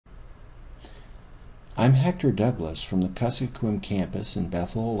I'm Hector Douglas from the Kuskokwim campus in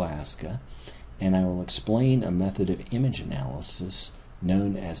Bethel, Alaska, and I will explain a method of image analysis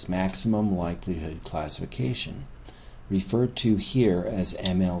known as maximum likelihood classification, referred to here as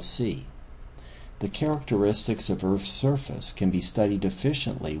MLC. The characteristics of Earth's surface can be studied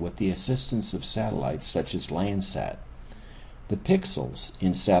efficiently with the assistance of satellites such as Landsat. The pixels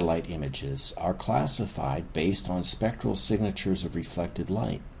in satellite images are classified based on spectral signatures of reflected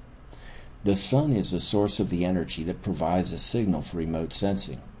light. The sun is the source of the energy that provides a signal for remote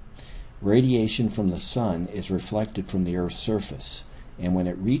sensing. Radiation from the sun is reflected from the Earth's surface, and when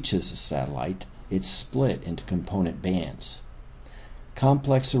it reaches the satellite, it's split into component bands.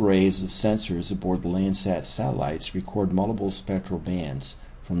 Complex arrays of sensors aboard the Landsat satellites record multiple spectral bands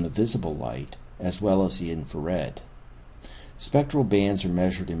from the visible light as well as the infrared. Spectral bands are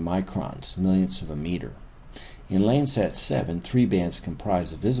measured in microns, millionths of a meter. In Landsat 7, 3 bands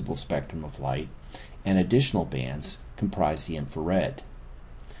comprise the visible spectrum of light, and additional bands comprise the infrared.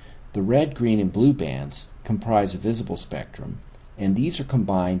 The red, green, and blue bands comprise a visible spectrum, and these are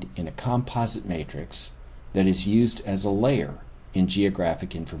combined in a composite matrix that is used as a layer in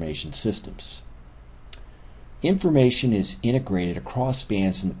geographic information systems. Information is integrated across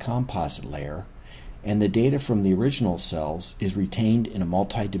bands in the composite layer, and the data from the original cells is retained in a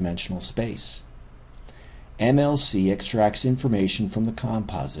multidimensional space. MLC extracts information from the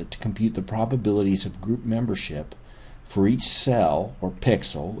composite to compute the probabilities of group membership for each cell or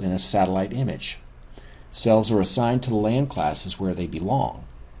pixel in a satellite image. Cells are assigned to the land classes where they belong,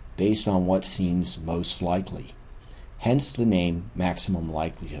 based on what seems most likely, hence the name maximum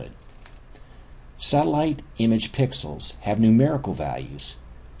likelihood. Satellite image pixels have numerical values,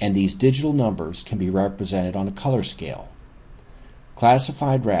 and these digital numbers can be represented on a color scale.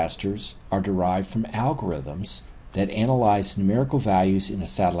 Classified rasters are derived from algorithms that analyze numerical values in a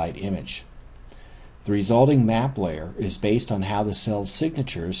satellite image. The resulting map layer is based on how the cell's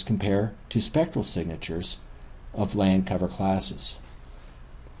signatures compare to spectral signatures of land cover classes.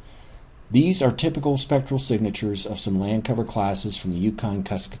 These are typical spectral signatures of some land cover classes from the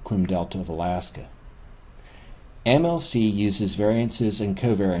Yukon-Kuskokwim Delta of Alaska. MLC uses variances and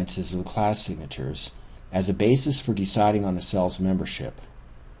covariances of the class signatures as a basis for deciding on a cell's membership.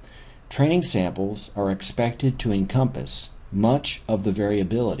 Training samples are expected to encompass much of the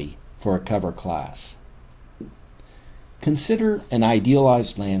variability for a cover class. Consider an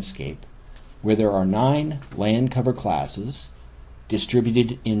idealized landscape where there are 9 land cover classes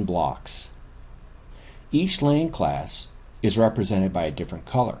distributed in blocks. Each land class is represented by a different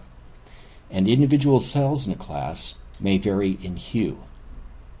color, and individual cells in a class may vary in hue.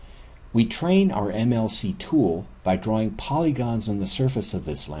 We train our MLC tool by drawing polygons on the surface of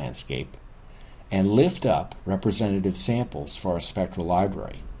this landscape and lift up representative samples for our spectral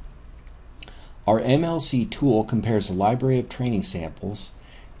library. Our MLC tool compares a library of training samples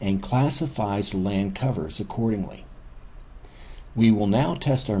and classifies the land covers accordingly. We will now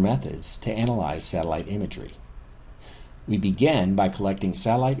test our methods to analyze satellite imagery. We begin by collecting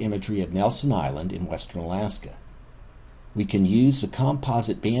satellite imagery of Nelson Island in western Alaska. We can use the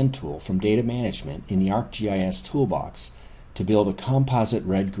composite band tool from data management in the ArcGIS toolbox to build a composite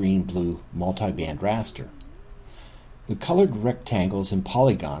red, green, blue multi-band raster. The colored rectangles and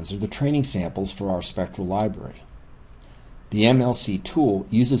polygons are the training samples for our spectral library. The MLC tool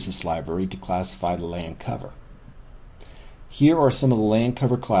uses this library to classify the land cover. Here are some of the land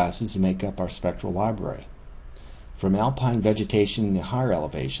cover classes that make up our spectral library, from alpine vegetation in the higher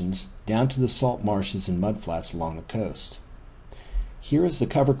elevations down to the salt marshes and mudflats along the coast. Here is the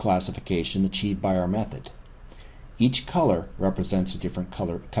cover classification achieved by our method. Each color represents a different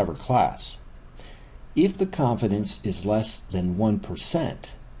cover class. If the confidence is less than 1%,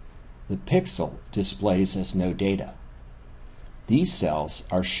 the pixel displays as no data. These cells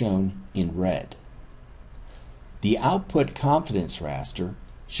are shown in red. The output confidence raster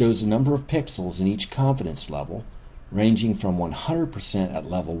shows the number of pixels in each confidence level, ranging from 100% at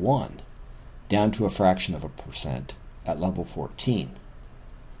level 1 down to a fraction of a percent at level 14.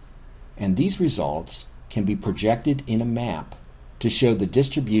 And these results can be projected in a map to show the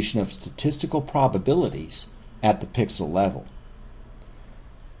distribution of statistical probabilities at the pixel level.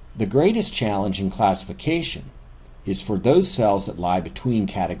 The greatest challenge in classification is for those cells that lie between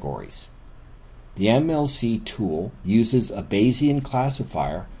categories. The MLC tool uses a Bayesian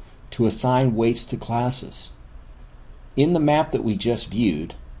classifier to assign weights to classes. In the map that we just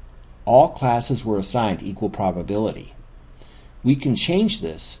viewed, all classes were assigned equal probability. We can change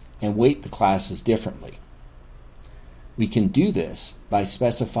this and weight the classes differently. We can do this by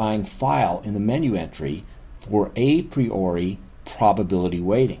specifying file in the menu entry for a priori probability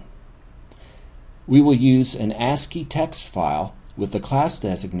weighting. we will use an ASCII text file with the class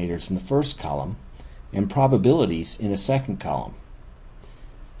designators in the first column and probabilities in a second column.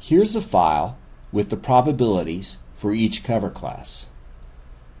 Here's a file with the probabilities for each cover class.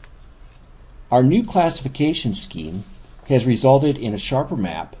 Our new classification scheme has resulted in a sharper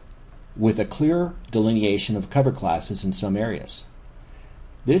map with a clearer delineation of cover classes in some areas.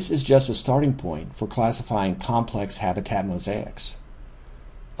 This is just a starting point for classifying complex habitat mosaics.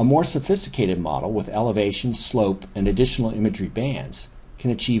 A more sophisticated model with elevation, slope, and additional imagery bands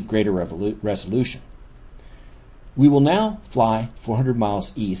can achieve greater resolution. We will now fly 400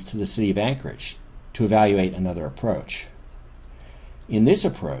 miles east to the city of Anchorage to evaluate another approach. In this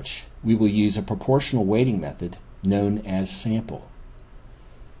approach, we will use a proportional weighting method known as sample.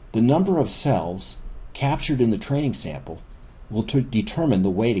 The number of cells captured in the training sample will determine the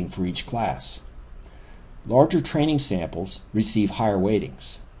weighting for each class. Larger training samples receive higher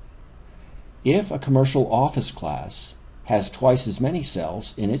weightings. If a commercial office class has twice as many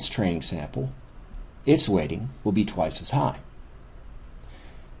cells in its training sample, its weighting will be twice as high.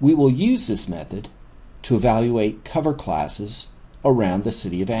 We will use this method to evaluate cover classes around the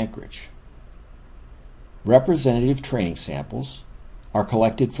city of Anchorage. Representative training samples are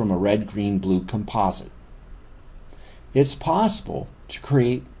collected from a red-green-blue composite. It's possible to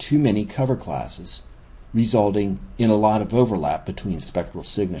create too many cover classes, resulting in a lot of overlap between spectral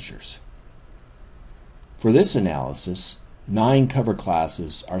signatures. For this analysis, 9 cover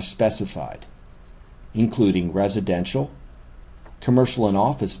classes are specified, including residential, commercial and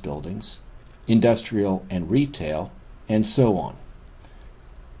office buildings, industrial and retail, and so on.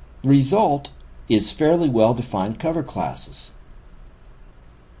 The result is fairly well-defined cover classes,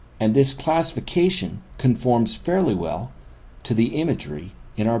 and this classification conforms fairly well to the imagery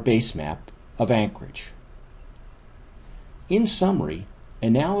in our base map of Anchorage. In summary,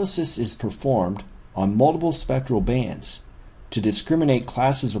 analysis is performed on multiple spectral bands to discriminate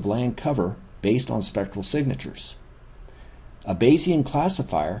classes of land cover based on spectral signatures. A Bayesian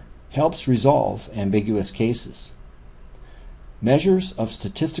classifier helps resolve ambiguous cases. Measures of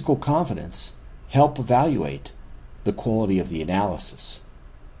statistical confidence help evaluate the quality of the analysis.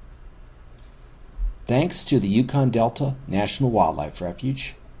 Thanks to the Yukon Delta National Wildlife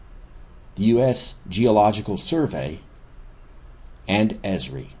Refuge, the U.S. Geological Survey, and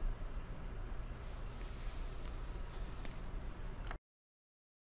Esri.